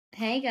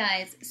Hey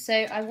guys, so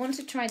I want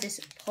to try this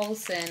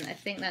Pulsin, I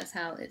think that's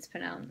how it's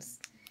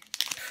pronounced,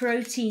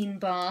 protein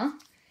bar.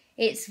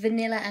 It's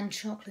vanilla and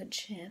chocolate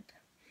chip.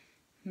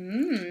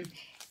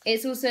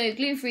 It's also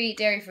gluten-free,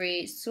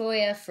 dairy-free,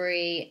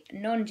 soya-free,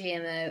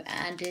 non-GMO,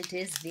 and it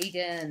is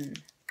vegan.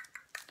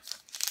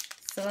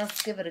 So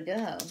let's give it a go.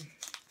 Well,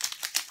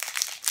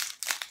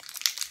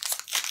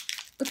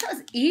 that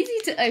was easy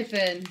to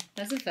open.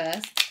 That's a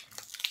first.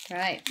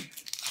 Right.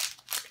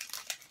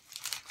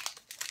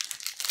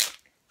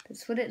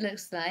 That's what it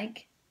looks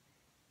like.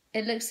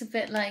 It looks a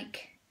bit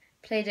like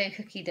Play-Doh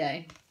cookie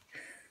dough.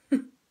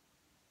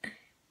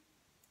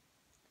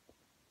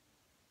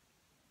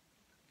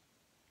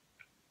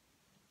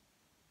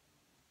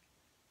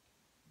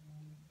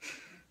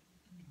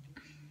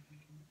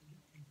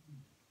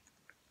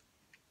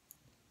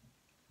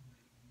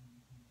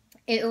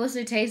 It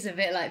also tastes a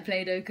bit like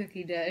Play-Doh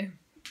cookie dough.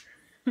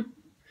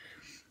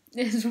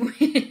 It's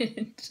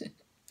weird.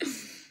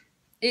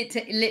 It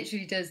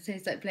literally does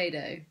taste like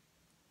Play-Doh,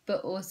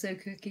 but also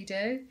cookie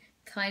dough,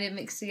 kind of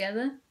mixed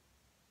together.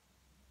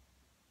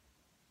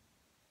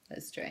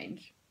 That's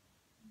strange.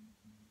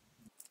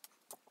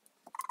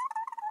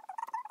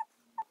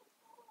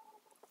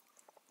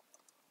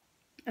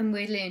 I'm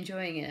weirdly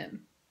enjoying it.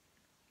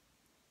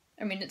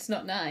 I mean, it's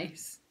not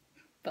nice,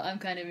 but I'm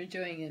kind of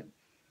enjoying it.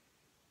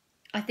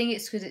 I think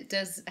it's because it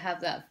does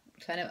have that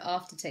kind of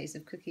aftertaste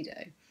of cookie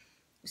dough.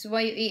 So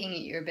while you're eating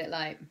it, you're a bit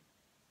like...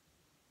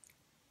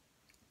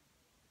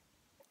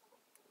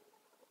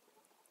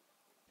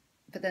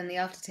 But then the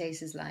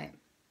aftertaste is like...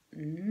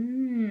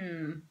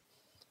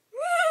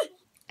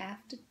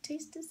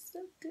 Aftertaste is so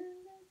good.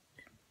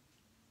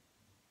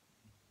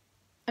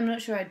 I'm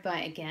not sure I'd buy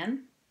it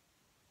again.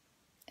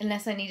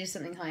 Unless I needed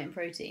something high in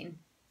protein.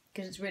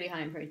 Because it's really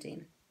high in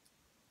protein.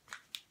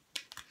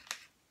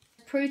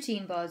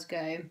 Protein bars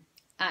go...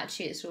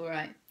 Actually, it's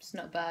alright. It's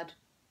not bad.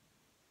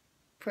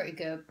 Pretty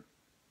good.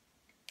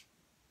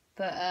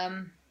 But,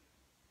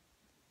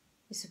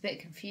 it's a bit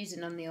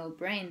confusing on the old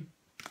brain.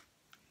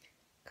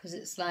 Because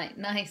it's like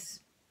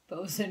nice, but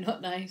also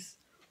not nice.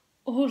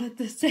 All at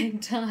the same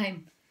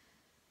time.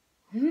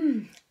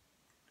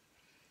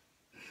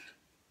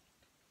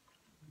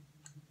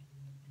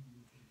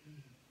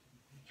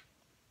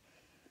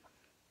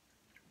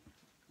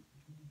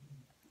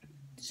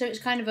 So it's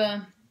kind of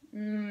a...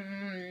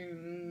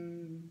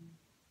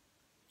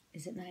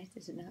 Is it nice?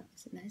 Is it not?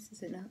 Is it nice?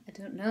 Is it not? I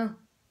don't know.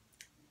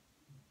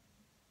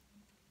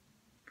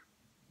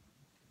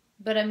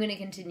 But I'm going to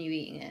continue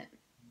eating it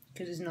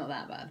because it's not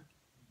that bad.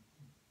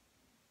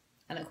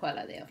 And I quite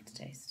like the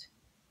aftertaste.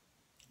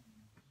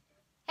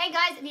 Hey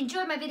guys, if you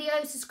enjoyed my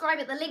video, subscribe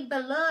at the link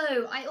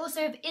below. I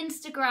also have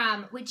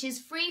Instagram, which is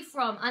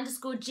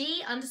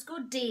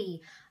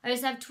freefrom_G_D. I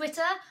also have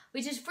Twitter,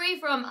 which is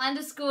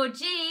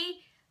freefrom_G_D.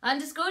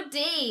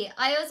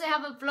 I also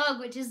have a blog,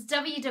 which is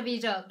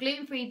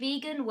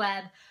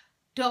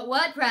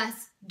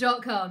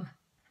www.glutenfreeveganweb.wordpress.com.